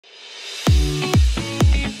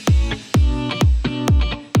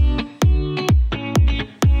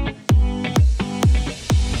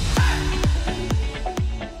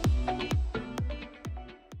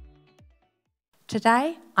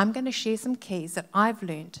Today, I'm going to share some keys that I've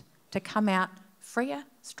learned to come out freer,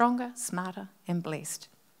 stronger, smarter, and blessed.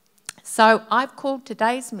 So I've called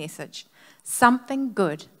today's message, Something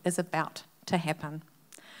Good is About to Happen.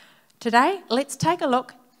 Today, let's take a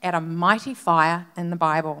look at a mighty fire in the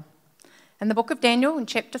Bible. In the book of Daniel, in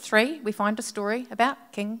chapter 3, we find a story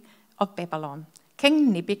about King of Babylon,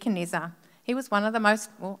 King Nebuchadnezzar. He was one of the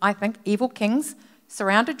most, evil kings,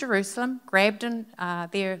 surrounded Jerusalem, grabbed in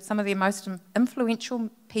some of their most influential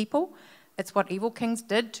people. It's what evil kings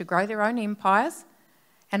did to grow their own empires.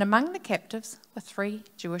 And among the captives were 3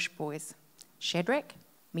 Jewish boys, Shadrach,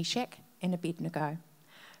 Meshach, and Abednego.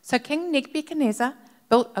 So King Nebuchadnezzar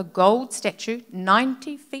built a gold statue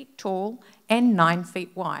 90 feet tall and 9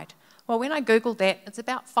 feet wide. Well, when I googled that, it's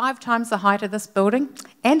about 5 times the height of this building,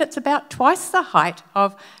 and it's about twice the height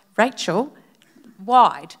of Rachel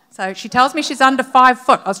wide. So she tells me she's under 5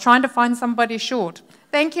 foot. I was trying to find somebody short.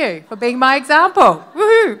 Thank you for being my example.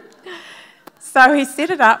 Woohoo! So he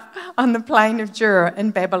set it up on the plain of Dura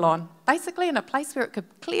in Babylon, basically in a place where it could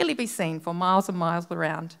clearly be seen for miles and miles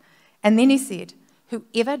around. And then he said,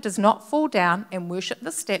 whoever does not fall down and worship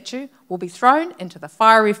this statue will be thrown into the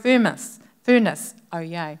fiery furnace. Oh,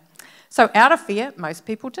 yay. So out of fear, most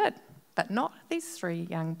people did, but not these 3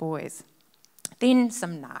 young boys. Then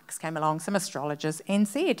some narcs came along, some astrologers, and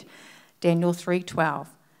said, Daniel 3:12,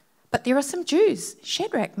 but there are some Jews,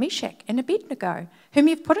 Shadrach, Meshach, and Abednego, whom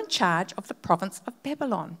you've put in charge of the province of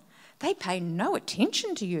Babylon. They pay no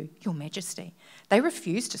attention to you, your majesty. They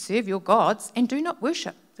refuse to serve your gods and do not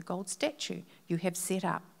worship the gold statue you have set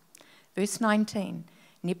up. Verse 19,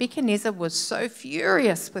 Nebuchadnezzar was so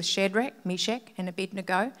furious with Shadrach, Meshach, and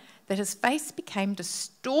Abednego that his face became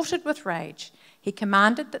distorted with rage. He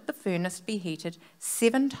commanded that the furnace be heated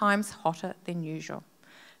 7 times hotter than usual.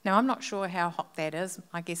 Now, I'm not sure how hot that is.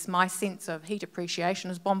 I guess my sense of heat appreciation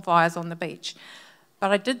is bonfires on the beach. But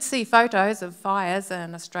I did see photos of fires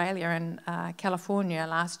in Australia and California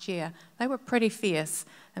last year. They were pretty fierce.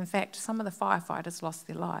 In fact, some of the firefighters lost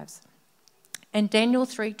their lives. In Daniel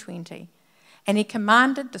 3:20, and he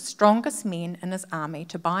commanded the strongest men in his army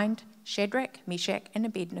to bind Shadrach, Meshach, and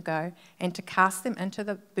Abednego and to cast them into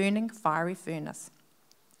the burning fiery furnace.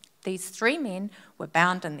 These 3 men were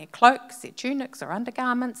bound in their cloaks, their tunics or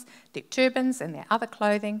undergarments, their turbans and their other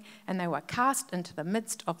clothing, and they were cast into the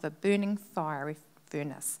midst of the burning fiery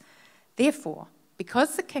furnace. Therefore,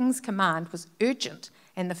 because the king's command was urgent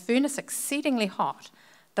and the furnace exceedingly hot,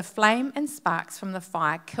 the flame and sparks from the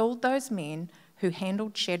fire killed those men who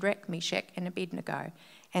handled Shadrach, Meshach, and Abednego.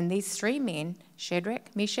 And these 3 men,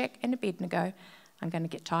 Shadrach, Meshach, and Abednego, I'm going to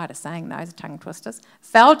get tired of saying those tongue twisters,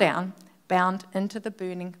 fell down, bound into the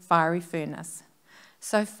burning fiery furnace.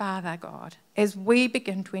 So, Father God, as we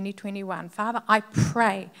begin 2021, Father, I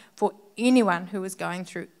pray for anyone who is going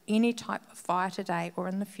through any type of fire today or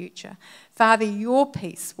in the future. Father, your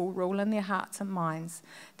peace will rule in their hearts and minds,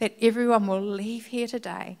 that everyone will leave here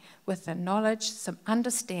today with the knowledge, some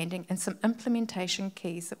understanding, and some implementation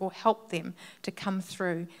keys that will help them to come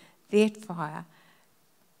through their fire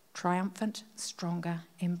triumphant, stronger,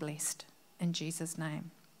 and blessed. In Jesus' name.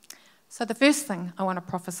 So the first thing I want to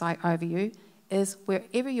prophesy over you is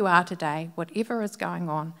wherever you are today, whatever is going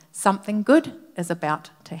on, something good is about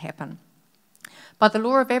to happen. By the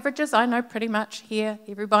law of averages, I know pretty much here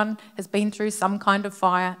everyone has been through some kind of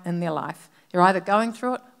fire in their life. You're either going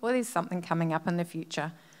through it or there's something coming up in the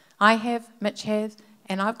future. I have, Mitch has,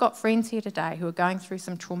 and I've got friends here today who are going through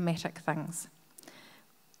some traumatic things.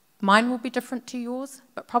 Mine will be different to yours,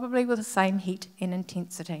 but probably with the same heat and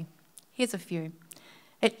intensity. Here's a few.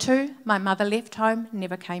 At 2, my mother left home,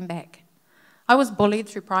 never came back. I was bullied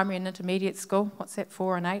through primary and intermediate school. What's that,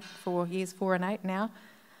 4 and 8? 4 years, 4 and 8 now.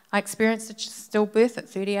 I experienced a stillbirth at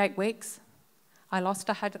 38 weeks. I lost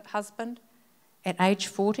a husband at age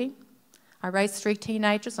 40. I raised 3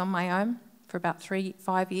 teenagers on my own for about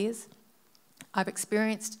 5 years. I've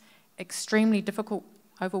experienced extremely difficult,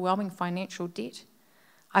 overwhelming financial debt.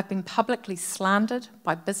 I've been publicly slandered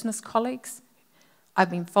by business colleagues. I've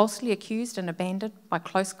been falsely accused and abandoned by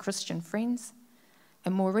close Christian friends.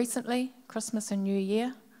 And more recently, Christmas and New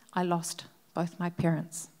Year, I lost both my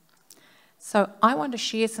parents. So I want to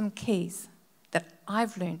share some keys that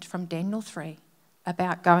I've learned from Daniel 3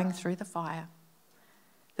 about going through the fire.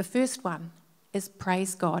 The first one is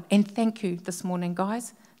praise God. And thank you this morning,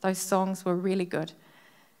 guys. Those songs were really good.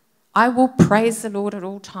 I will praise the Lord at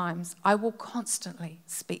all times. I will constantly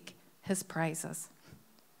speak his praises.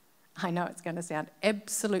 I know it's going to sound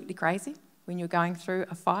absolutely crazy when you're going through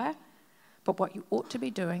a fire, but what you ought to be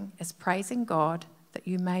doing is praising God that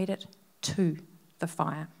you made it to the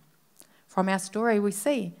fire. From our story, we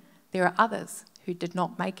see there are others who did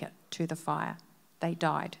not make it to the fire. they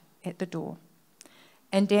died at the door.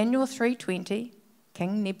 In Daniel 3:20,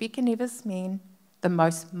 King Nebuchadnezzar's men, the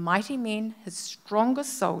most mighty men, his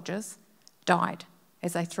strongest soldiers, died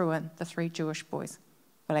as they threw in the 3 Jewish boys.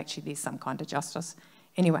 Well, actually, there's some kind of justice.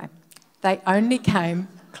 Anyway, they only came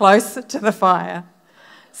closer to the fire.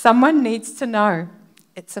 Someone needs to know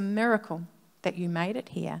it's a miracle that you made it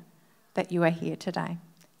here, that you are here today.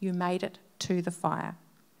 You made it to the fire.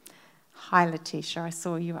 Hi, Letitia, I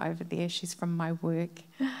saw you over there. She's from my work.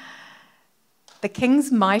 The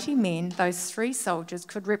king's mighty men, those 3 soldiers,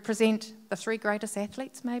 could represent the 3 greatest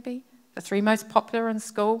athletes, maybe, the 3 most popular in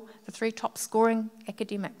school, the 3 top scoring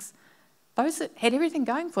academics. Those that had everything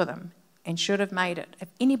going for them and should have made it. If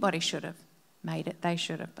anybody should have made it, they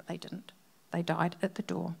should have, but they didn't. They died at the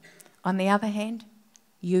door. On the other hand,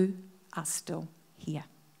 you are still here.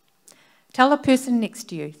 Tell the person next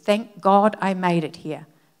to you, thank God I made it here.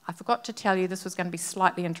 I forgot to tell you this was going to be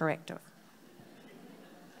slightly interactive.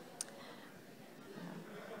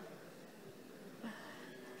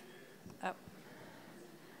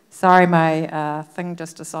 Sorry, my thing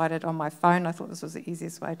just decided on my phone. I thought this was the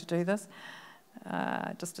easiest way to do this.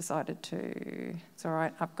 Just decided to, it's all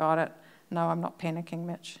right, I've got it. No, I'm not panicking,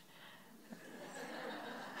 Mitch.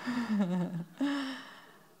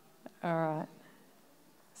 All right.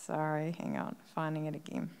 Sorry, hang on, finding it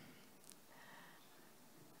again.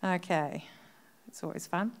 Okay, it's always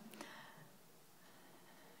fun.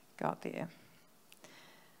 Got there.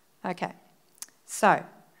 Okay, so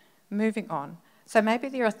moving on. So maybe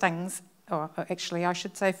there are things, or actually I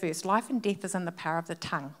should say first, life and death is in the power of the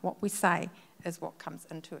tongue. What we say is what comes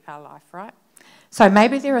into our life, right? So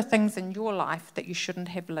maybe there are things in your life that you shouldn't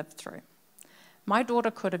have lived through. My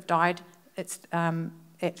daughter could have died at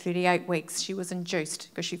 38 weeks. She was induced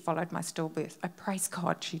because she followed my stillbirth. I praise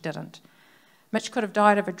God she didn't. Mitch could have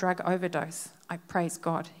died of a drug overdose. I praise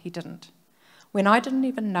God he didn't. When I didn't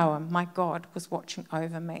even know him, my God was watching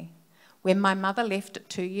over me. When my mother left at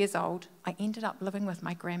 2 years old, I ended up living with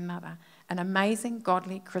my grandmother, an amazing,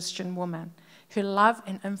 godly Christian woman whose love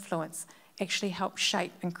and influence actually helped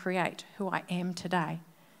shape and create who I am today.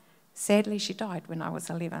 Sadly, she died when I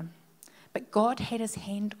was 11. But God had his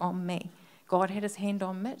hand on me. God had his hand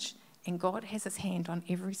on Mitch, and God has his hand on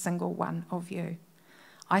every single one of you.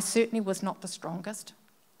 I certainly was not the strongest.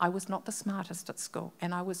 I was not the smartest at school,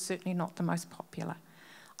 and I was certainly not the most popular.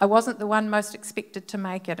 I wasn't the one most expected to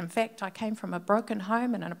make it. In fact, I came from a broken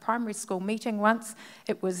home, and in a primary school meeting once,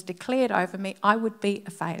 it was declared over me I would be a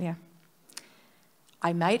failure.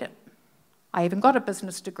 I made it. I even got a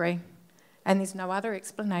business degree, and there's no other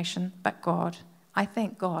explanation but God. I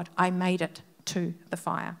thank God I made it to the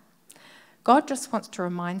fire. God just wants to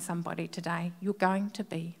remind somebody today, you're going to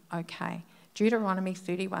be okay. Deuteronomy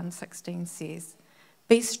 31:16 says,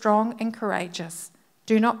 "Be strong and courageous.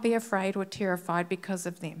 Do not be afraid or terrified because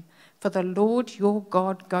of them, for the Lord your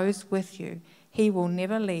God goes with you. He will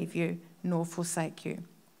never leave you nor forsake you."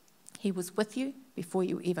 He was with you before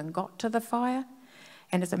you even got to the fire.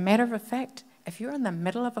 And as a matter of fact, if you're in the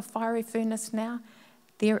middle of a fiery furnace now,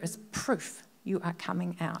 there is proof you are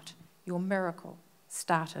coming out. Your miracle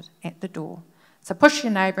started at the door. So push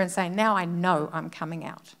your neighbour and say, now I know I'm coming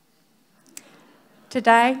out.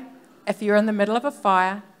 Today, if you're in the middle of a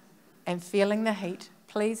fire and feeling the heat,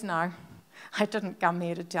 please know I didn't come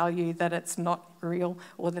here to tell you that it's not real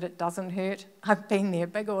or that it doesn't hurt. I've been there,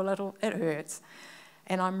 big or little, it hurts.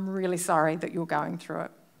 And I'm really sorry that you're going through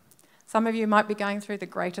it. Some of you might be going through the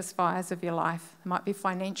greatest fires of your life. It might be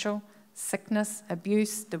financial, sickness,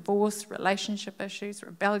 abuse, divorce, relationship issues,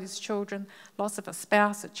 rebellious children, loss of a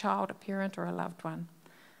spouse, a child, a parent, or a loved one.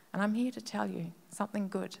 And I'm here to tell you something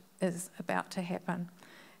good is about to happen.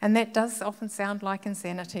 And that does often sound like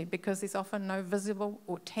insanity because there's often no visible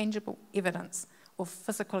or tangible evidence or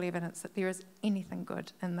physical evidence that there is anything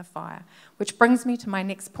good in the fire. Which brings me to my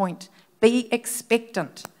next point. Be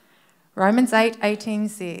expectant. Romans 8:18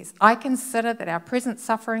 says, "I consider that our present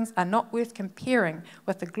sufferings are not worth comparing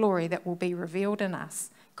with the glory that will be revealed in us."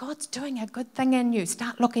 God's doing a good thing in you.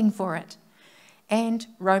 Start looking for it. And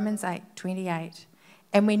Romans 8:28,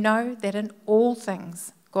 "And we know that in all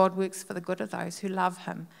things God works for the good of those who love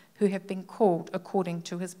him, who have been called according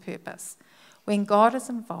to his purpose." When God is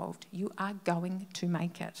involved, you are going to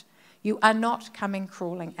make it. You are not coming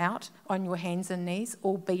crawling out on your hands and knees,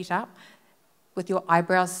 all beat up, with your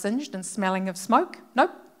eyebrows singed and smelling of smoke.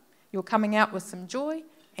 Nope. You're coming out with some joy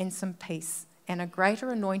and some peace and a greater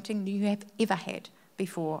anointing than you have ever had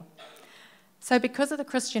before. So because of the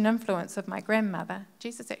Christian influence of my grandmother,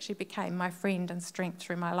 Jesus actually became my friend and strength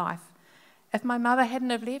through my life. If my mother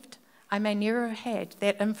hadn't have lived, I may never have had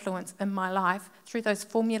that influence in my life through those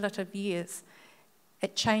formative years.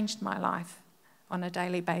 It changed my life. on a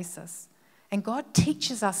daily basis. And God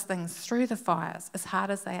teaches us things through the fires, as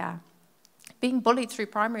hard as they are. Being bullied through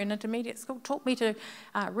primary and intermediate school taught me to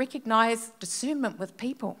recognise discernment with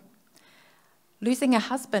people. Losing a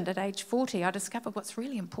husband at age 40, I discovered what's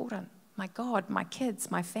really important. My God, my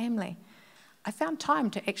kids, my family. I found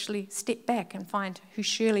time to actually step back and find who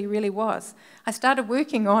Shirley really was. I started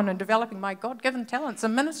working on and developing my God-given talents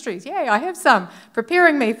and ministries. Yay, I have some,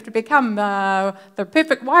 preparing me to become the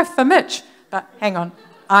perfect wife for Mitch. But hang on,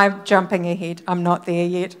 I'm jumping ahead. I'm not there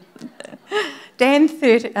yet. Dan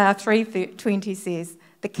 3:20 says,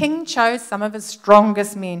 "The king chose some of his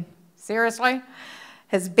strongest men." Seriously?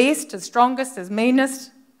 His best, his strongest, his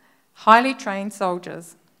meanest, highly trained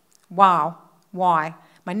soldiers. Wow. Why?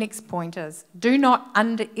 My next point is, do not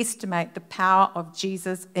underestimate the power of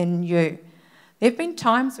Jesus in you. There have been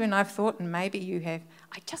times when I've thought, and maybe you have,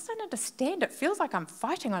 I just don't understand. It feels like I'm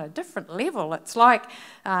fighting on a different level. It's like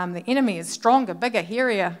the enemy is stronger, bigger,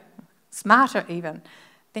 hairier, smarter even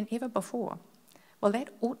than ever before. Well, that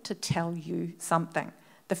ought to tell you something.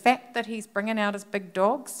 The fact that he's bringing out his big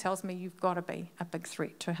dogs tells me you've got to be a big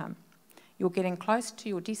threat to him. You're getting close to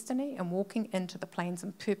your destiny and walking into the plans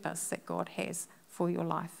and purpose that God has for your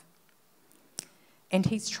life. And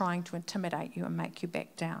he's trying to intimidate you and make you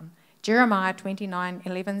back down. Jeremiah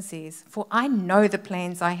 29:11 says, "For I know the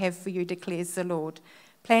plans I have for you, declares the Lord,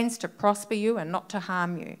 plans to prosper you and not to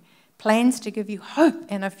harm you, plans to give you hope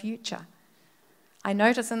and a future." I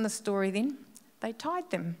notice in the story then, they tied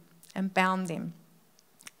them and bound them.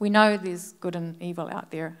 We know there's good and evil out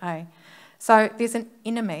there, eh? So there's an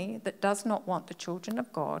enemy that does not want the children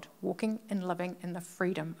of God walking and living in the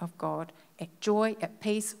freedom of God, at joy, at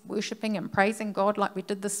peace, worshipping and praising God like we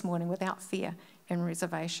did this morning without fear and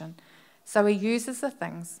reservation. So he uses the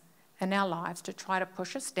things in our lives to try to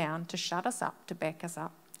push us down, to shut us up, to back us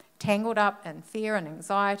up, tangled up in fear and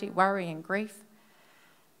anxiety, worry and grief.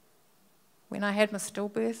 When I had my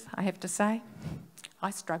stillbirth, I have to say, I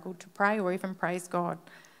struggled to pray or even praise God.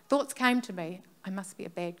 Thoughts came to me, I must be a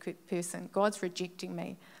bad person. God's rejecting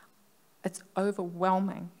me. It's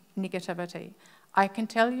overwhelming negativity. I can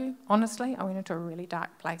tell you, honestly, I went into a really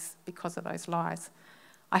dark place because of those lies.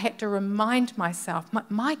 I had to remind myself,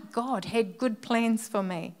 my God had good plans for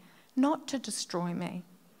me, not to destroy me.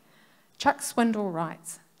 Chuck Swindoll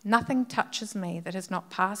writes, "Nothing touches me that has not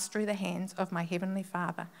passed through the hands of my Heavenly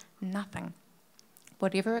Father. Nothing.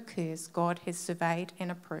 Whatever occurs, God has surveyed and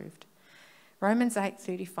approved." Romans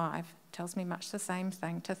 8:35 tells me much the same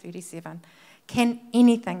thing to 37. Can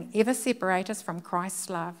anything ever separate us from Christ's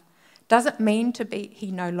love? Does it mean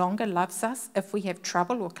he no longer loves us if we have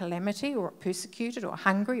trouble or calamity or are persecuted or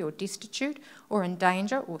hungry or destitute or in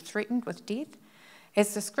danger or threatened with death?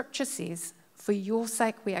 As the scripture says, "For your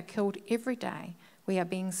sake we are killed every day. We are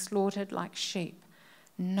being slaughtered like sheep."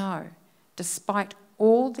 No, despite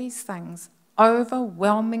all these things,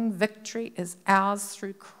 overwhelming victory is ours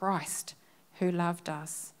through Christ who loved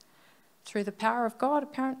us. Through the power of God,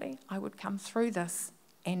 apparently, I would come through this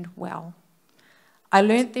and well. I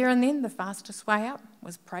learnt there and then the fastest way up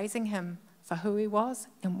was praising him for who he was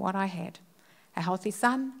and what I had. A healthy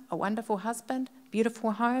son, a wonderful husband,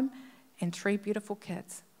 beautiful home, and 3 beautiful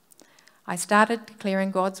kids. I started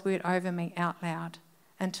declaring God's word over me out loud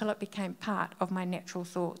until it became part of my natural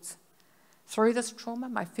thoughts. Through this trauma,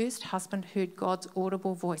 my first husband heard God's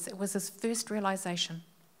audible voice. It was his first realization.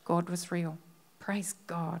 God was real. Praise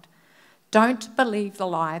God. Don't believe the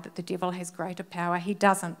lie that the devil has greater power. He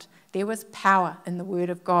doesn't. There was power in the word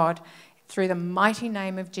of God through the mighty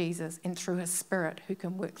name of Jesus and through his Spirit who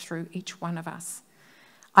can work through each one of us.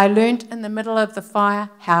 I learned in the middle of the fire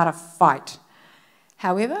how to fight.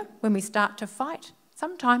 However, when we start to fight,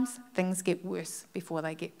 sometimes things get worse before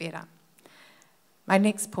they get better. My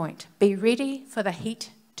next point, be ready for the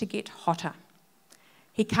heat to get hotter.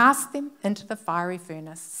 He cast them into the fiery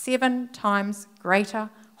furnace, 7 times greater,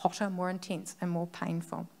 hotter, more intense, and more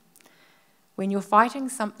painful. When you're fighting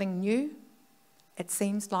something new, it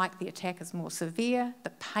seems like the attack is more severe, the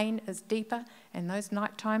pain is deeper, and those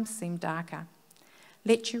night times seem darker.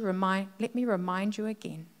 Let me remind you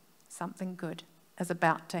again, something good is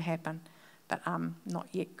about to happen, but not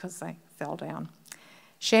yet because they fell down.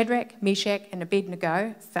 Shadrach, Meshach, and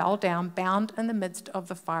Abednego fell down, bound in the midst of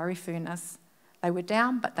the fiery furnace. They were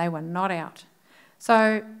down, but they were not out.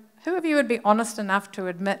 So who of you would be honest enough to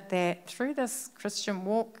admit that through this Christian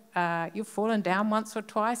walk, you've fallen down once or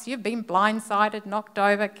twice, you've been blindsided, knocked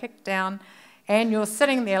over, kicked down, and you're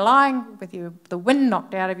sitting there lying with the wind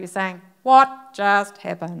knocked out of you saying, what just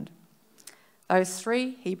happened? Those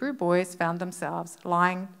 3 Hebrew boys found themselves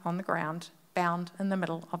lying on the ground, bound in the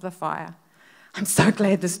middle of the fire. I'm so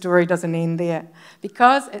glad the story doesn't end there,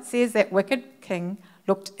 because it says that wicked king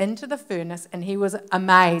looked into the furnace and he was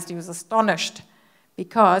amazed, he was astonished,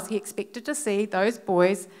 because he expected to see those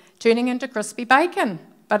boys turning into crispy bacon.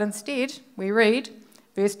 But instead, we read,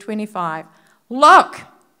 verse 25, "Look,"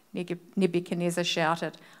 Nebuchadnezzar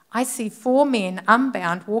shouted, "I see 4 men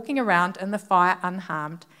unbound walking around in the fire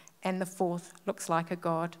unharmed, and the 4th looks like a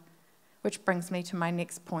god." Which brings me to my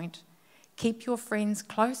next point. Keep your friends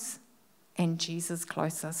close and Jesus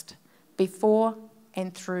closest, before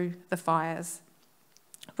and through the fires.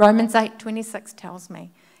 Romans 8:26 tells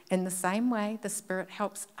me, in the same way the Spirit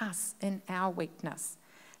helps us in our weakness.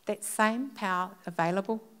 That same power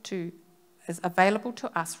is available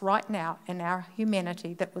to us right now in our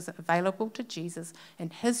humanity that was available to Jesus in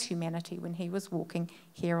his humanity when he was walking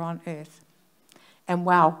here on earth. And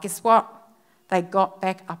wow, guess what? They got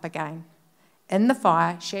back up again. In the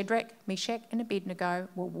fire, Shadrach, Meshach, and Abednego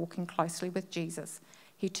were walking closely with Jesus.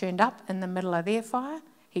 He turned up in the middle of their fire,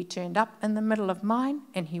 he turned up in the middle of mine,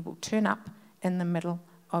 and he will turn up in the middle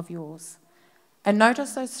of yours. And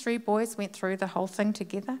notice those 3 boys went through the whole thing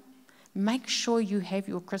together. Make sure you have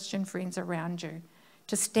your Christian friends around you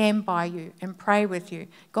to stand by you and pray with you.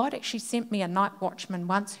 God actually sent me a night watchman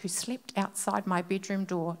once who slept outside my bedroom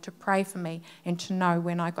door to pray for me and to know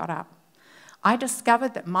when I got up. I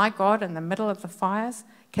discovered that my God in the middle of the fires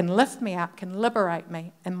can lift me up, can liberate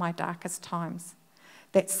me in my darkest times.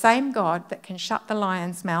 That same God that can shut the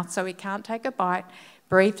lion's mouth so he can't take a bite,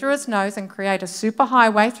 breathe through his nose and create a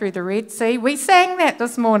superhighway through the Red Sea. We sang that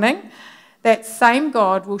this morning. That same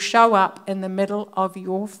God will show up in the middle of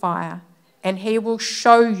your fire and he will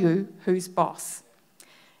show you who's boss.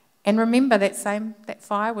 And remember that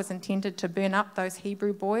fire was intended to burn up those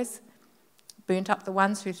Hebrew boys, burnt up the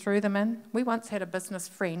ones who threw them in. We once had a business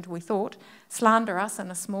friend, we thought, slander us in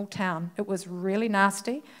a small town. It was really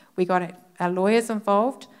nasty. We got our lawyers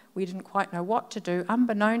involved. We didn't quite know what to do.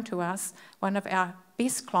 Unbeknown to us, one of our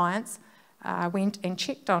best clients went and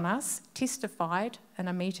checked on us, testified in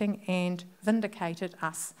a meeting and vindicated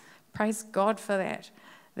us. Praise God for that.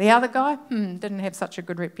 The other guy didn't have such a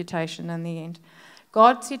good reputation in the end.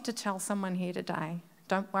 God said to tell someone here today,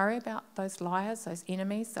 don't worry about those liars, those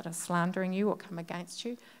enemies that are slandering you or come against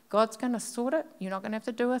you. God's going to sort it. You're not going to have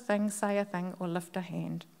to do a thing, say a thing, or lift a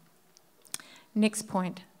hand. Next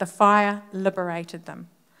point, the fire liberated them.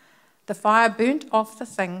 The fire burnt off the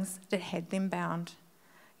things that had them bound.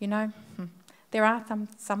 You know, there are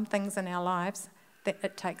some things in our lives that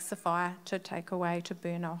it takes the fire to take away, to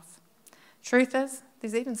burn off. Truth is,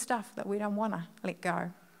 there's even stuff that we don't want to let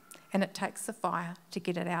go, and it takes the fire to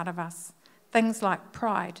get it out of us. Things like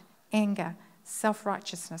pride, anger,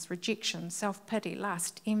 self-righteousness, rejection, self-pity,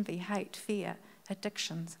 lust, envy, hate, fear,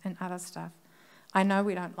 addictions, and other stuff. I know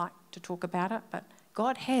we don't like to talk about it, but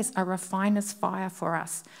God has a refiner's fire for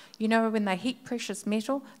us. You know, when they heat precious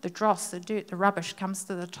metal, the dross, the dirt, the rubbish comes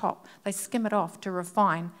to the top. They skim it off to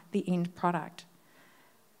refine the end product.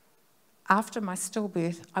 After my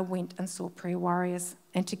stillbirth, I went and saw prayer warriors,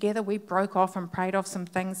 and together we broke off and prayed off some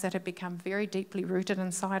things that had become very deeply rooted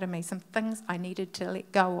inside of me, some things I needed to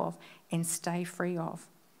let go of and stay free of.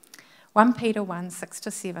 1 Peter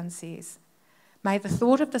 1:6-7 says, "May the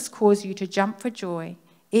thought of this cause you to jump for joy,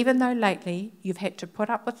 even though lately you've had to put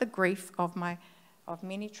up with the grief of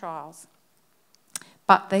many trials.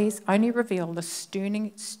 But these only reveal the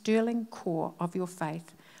sterling core of your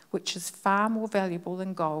faith, which is far more valuable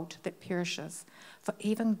than gold that perishes, for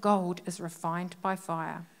even gold is refined by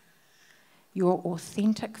fire. Your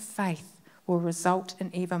authentic faith will result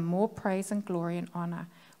in even more praise and glory and honour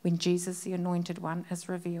when Jesus, the Anointed One, is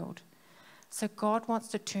revealed." So God wants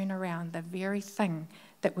to turn around the very thing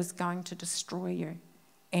that was going to destroy you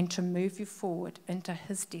and to move you forward into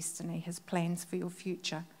his destiny, his plans for your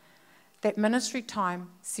future. That ministry time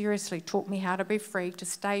seriously taught me how to be free, to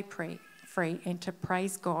stay free, and to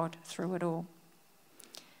praise God through it all.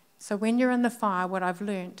 So when you're in the fire, what I've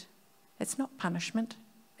learned, it's not punishment,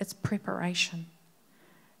 it's preparation.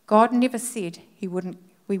 God never said we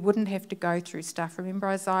wouldn't have to go through stuff. Remember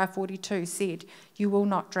Isaiah 42 said, "You will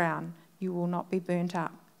not drown, you will not be burnt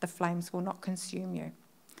up, the flames will not consume you."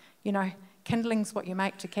 You know, kindling's what you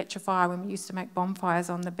make to catch a fire when we used to make bonfires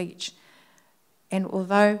on the beach. And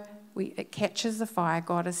although it catches the fire,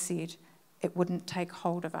 God has said, it wouldn't take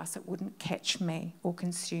hold of us, it wouldn't catch me or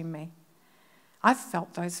consume me. I've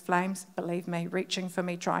felt those flames, believe me, reaching for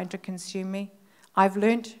me, trying to consume me. I've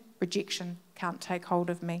learnt rejection can't take hold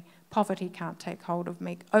of me, poverty can't take hold of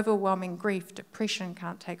me, overwhelming grief, depression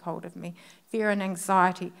can't take hold of me, fear and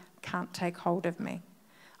anxiety can't take hold of me.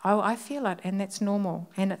 Oh, I feel it, and that's normal,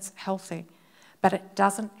 and it's healthy, but it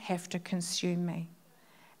doesn't have to consume me.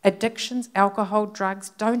 Addictions, alcohol, drugs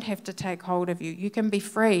don't have to take hold of you. You can be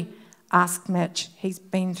free. Ask Mitch. He's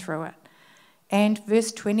been through it. And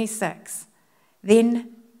verse 26, then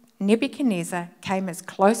Nebuchadnezzar came as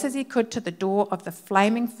close as he could to the door of the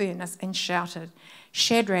flaming furnace and shouted,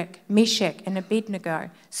 Shadrach, Meshach, and Abednego,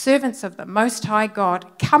 servants of the Most High God,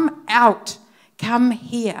 come out, come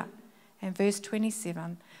here. And verse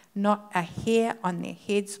 27, not a hair on their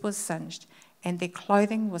heads was singed, and their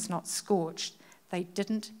clothing was not scorched. They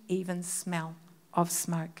didn't even smell of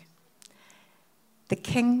smoke. The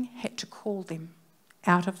king had to call them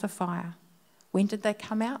out of the fire. When did they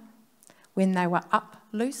come out? When they were up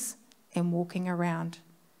loose and walking around.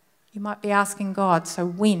 You might be asking God, so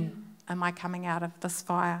when am I coming out of this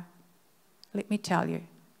fire? Let me tell you,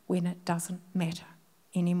 when it doesn't matter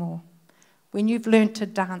anymore. When you've learnt to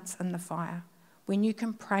dance in the fire, when you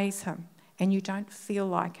can praise him and you don't feel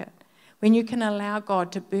like it, when you can allow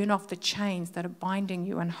God to burn off the chains that are binding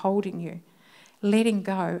you and holding you, letting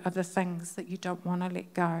go of the things that you don't want to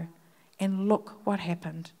let go. And look what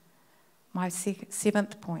happened. My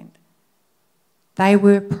seventh point. They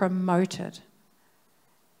were promoted.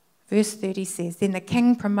 Verse 30 says, then the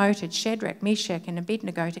king promoted Shadrach, Meshach, and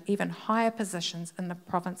Abednego to even higher positions in the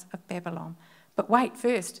province of Babylon. But wait,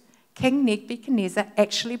 first, King Nebuchadnezzar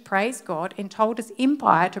actually praised God and told his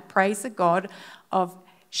empire to praise the God of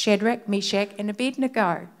Shadrach, Meshach, and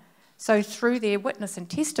Abednego. So through their witness and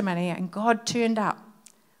testimony, and God turned up.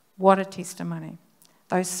 What a testimony.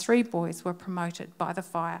 Those 3 boys were promoted by the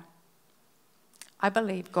fire. I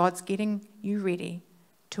believe God's getting you ready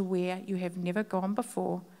to where you have never gone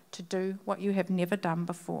before, to do what you have never done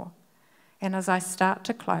before. And as I start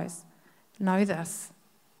to close, know this,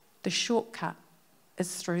 the shortcut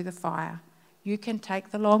is through the fire. You can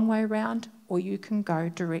take the long way round or you can go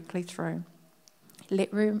directly through.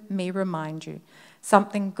 Let me remind you,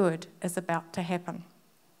 something good is about to happen.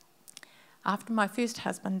 After my first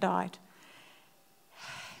husband died,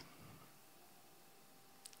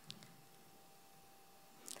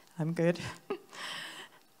 I'm good.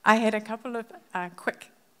 I had a couple of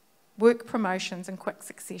quick work promotions in quick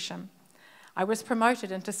succession. I was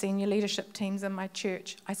promoted into senior leadership teams in my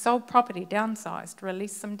church. I sold property, downsized,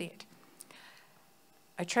 released some debt.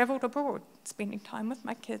 I travelled abroad, spending time with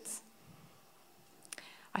my kids.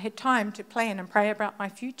 I had time to plan and pray about my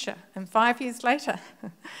future. And 5 years later,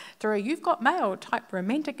 through a You've Got Mail type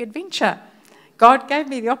romantic adventure, God gave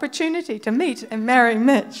me the opportunity to meet and marry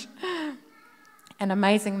Mitch, an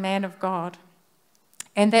amazing man of God.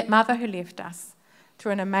 And that mother who left us,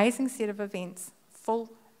 through an amazing set of events, full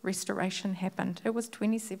restoration happened. It was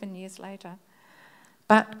 27 years later.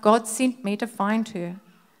 But God sent me to find her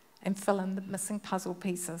and fill in the missing puzzle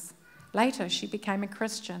pieces. Later, she became a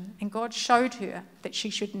Christian, and God showed her that she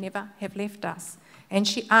should never have left us. And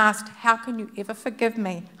she asked, how can you ever forgive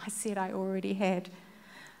me? I said I already had.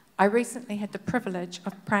 I recently had the privilege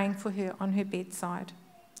of praying for her on her bedside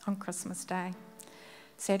on Christmas Day.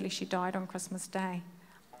 Sadly, she died on Christmas Day.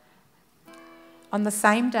 On the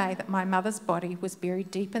same day that my mother's body was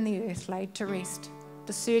buried deep in the earth, laid to rest,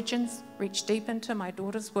 the surgeons reached deep into my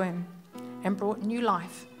daughter's womb and brought new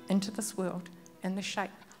life into this world in the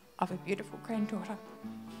shape of a beautiful granddaughter.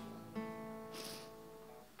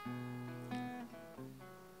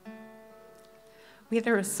 Where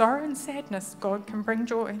there is sorrow and sadness, God can bring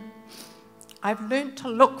joy. I've learnt to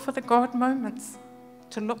look for the God moments,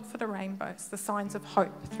 to look for the rainbows, the signs of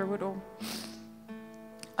hope through it all.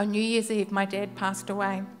 On New Year's Eve, my dad passed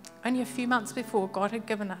away. Only a few months before, God had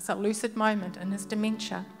given us a lucid moment in his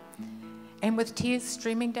dementia. And with tears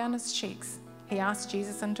streaming down his cheeks, he asked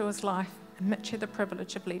Jesus into his life, and Mitch had the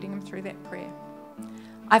privilege of leading him through that prayer.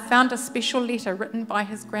 I found a special letter written by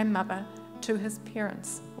his grandmother to his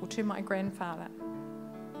parents, or to my grandfather,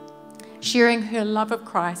 sharing her love of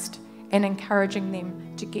Christ and encouraging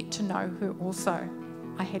them to get to know her also.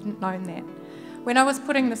 I hadn't known that. When I was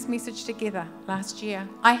putting this message together last year,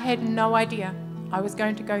 I had no idea I was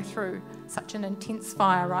going to go through such an intense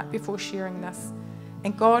fire right before sharing this.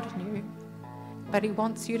 And God knew, but he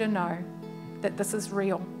wants you to know that this is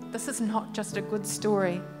real. This is not just a good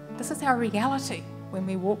story. This is our reality when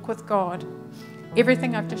we walk with God.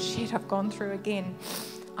 Everything I've just shared, I've gone through again.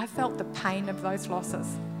 I felt the pain of those losses.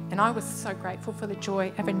 And I was so grateful for the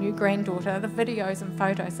joy of a new granddaughter, the videos and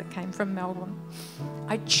photos that came from Melbourne.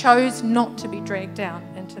 I chose not to be dragged down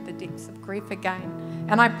into the depths of grief again.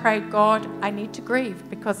 And I prayed, God, I need to grieve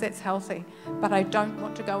because that's healthy, but I don't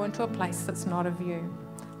want to go into a place that's not of you.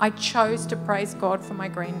 I chose to praise God for my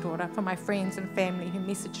granddaughter, for my friends and family who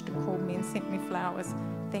messaged and called me and sent me flowers.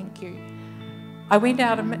 Thank you. I went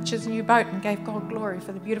out of Mitch's new boat and gave God glory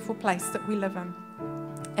for the beautiful place that we live in.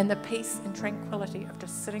 and the peace and tranquility of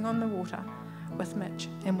just sitting on the water with Mitch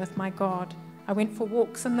and with my God. I went for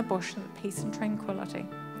walks in the bush in the peace and tranquility.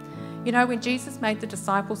 You know, when Jesus made the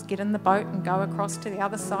disciples get in the boat and go across to the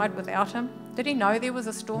other side without him, did he know there was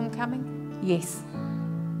a storm coming? Yes.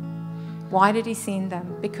 Why did he send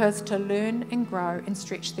them? Because to learn and grow and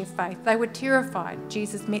stretch their faith. They were terrified.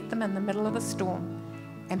 Jesus met them in the middle of a storm,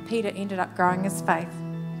 and Peter ended up growing his faith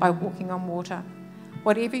by walking on water.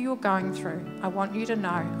 Whatever you're going through, I want you to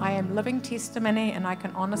know I am living testimony, and I can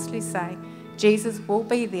honestly say Jesus will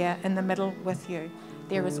be there in the middle with you.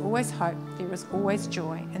 There is always hope, there is always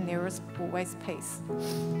joy, and there is always peace.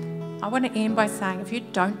 I want to end by saying, if you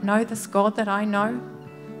don't know this God that I know,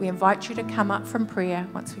 we invite you to come up from prayer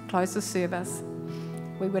once we close the service.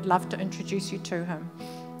 We would love to introduce you to him.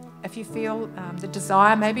 If you feel the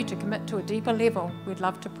desire maybe to commit to a deeper level, we'd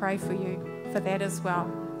love to pray for you for that as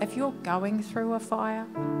well. If you're going through a fire,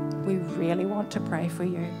 we really want to pray for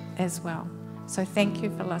you as well. So thank you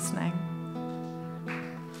for listening.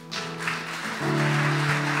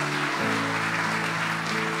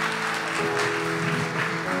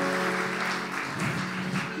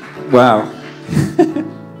 Wow.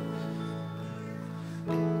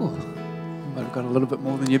 Got a little bit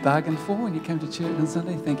more than you bargained for when you came to church on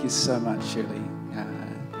Sunday. Thank you so much, Shirley,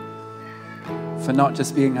 for not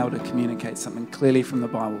just being able to communicate something clearly from the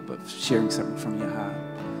Bible, but sharing something from your heart.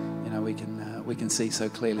 You know, we can see so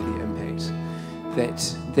clearly the impact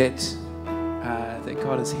that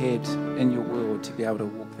God has had in your world to be able to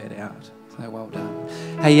walk that out. So well done.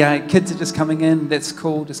 Hey, kids are just coming in. That's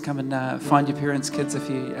cool. Just come and find your parents' kids if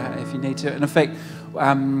you need to. And in fact,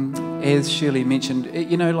 as Shirley mentioned,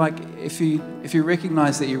 you know, like if you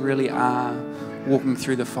recognise that you really are walking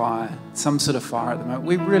through the fire, some sort of fire at the moment,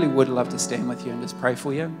 we really would love to stand with you and just pray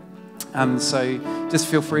for you. So just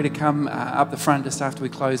feel free to come up the front just after we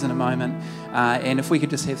close in a moment. And if we could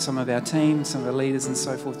just have some of our team, some of our leaders and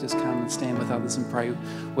so forth, just come and stand with others and pray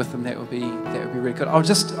with them, that would be really good. I was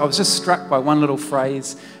just struck by one little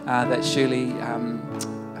phrase that Shirley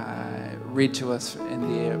read to us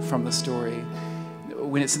in there from the story,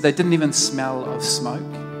 when it said they didn't even smell of smoke.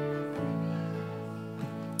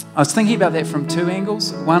 I was thinking about that from two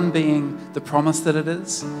angles. One being the promise that it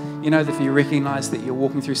is. You know, that if you recognise that you're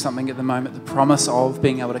walking through something at the moment, the promise of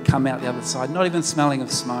being able to come out the other side, not even smelling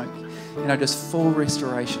of smoke. You know, just full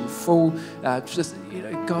restoration, full, just, you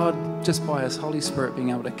know, God, just by His Holy Spirit being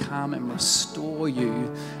able to come and restore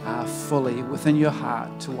you fully within your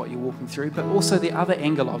heart to what you're walking through. But also the other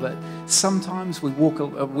angle of it, sometimes we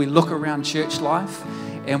look around church life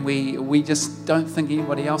and we just don't think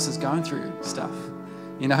anybody else is going through stuff.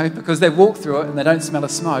 You know, because they've walked through it and they don't smell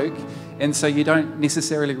of smoke, and so you don't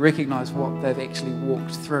necessarily recognise what they've actually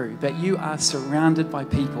walked through. But you are surrounded by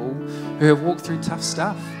people who have walked through tough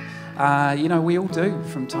stuff. You know, we all do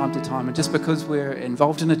from time to time. And just because we're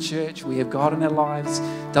involved in a church, we have God in our lives,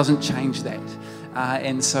 doesn't change that.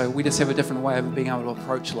 And so we just have a different way of being able to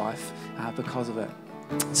approach life because of it.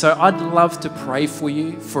 So I'd love to pray for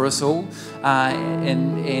you, for us all.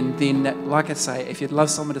 And then, like I say, if you'd love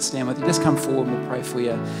someone to stand with you, just come forward and we'll pray for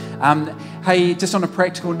you. Hey, just on a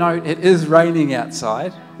practical note, it is raining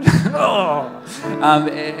outside.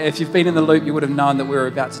 If you've been in the loop, you would have known that we were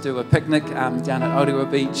about to do a picnic down at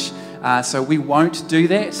Orewa Beach. So we won't do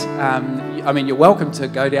that. I mean, you're welcome to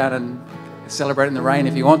go down and celebrate in the rain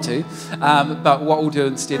if you want to, but what we'll do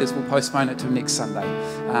instead is we'll postpone it to next Sunday.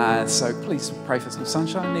 So please pray for some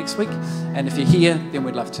sunshine next week, and if you're here, then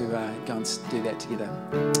we'd love to go and do that together.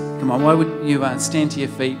 Come on, why would you stand to your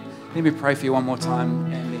feet? Let me pray for you one more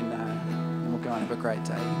time, and then we'll go and have a great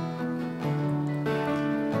day.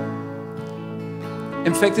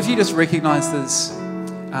 In fact, if you just recognise there's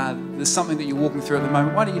something that you're walking through at the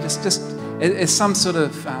moment, why don't you just as some sort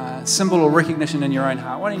of symbol or recognition in your own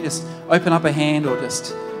heart, why don't you just open up a hand or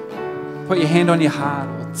just put your hand on your heart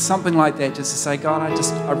or something like that, just to say, God,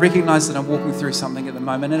 I recognise that I'm walking through something at the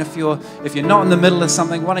moment. And if you're not in the middle of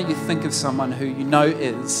something, why don't you think of someone who you know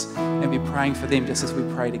is and be praying for them just as we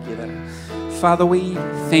pray together. Father, we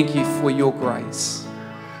thank you for your grace.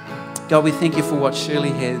 God, we thank you for what Shirley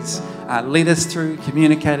has led us through,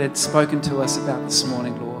 communicated, spoken to us about this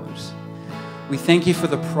morning, Lord. We thank you for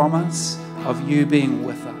the promise of you being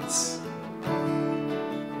with us.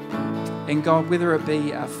 And God, whether it be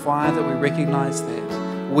a fire that we recognise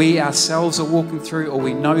that we ourselves are walking through, or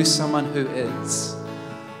we know someone who is,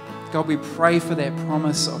 God, we pray for that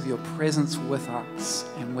promise of your presence with us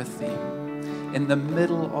and with them in the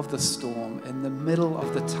middle of the storm, in the middle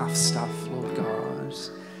of the tough stuff, Lord God.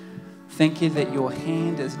 Thank you that your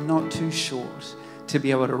hand is not too short to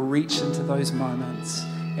be able to reach into those moments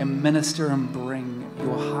and minister and bring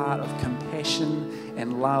your heart of compassion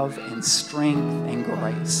and love and strength and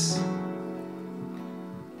grace.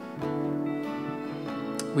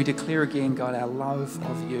 We declare again, God, our love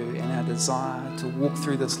of you and our desire to walk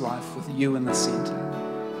through this life with you in the centre.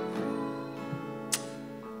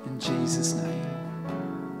 In Jesus' name.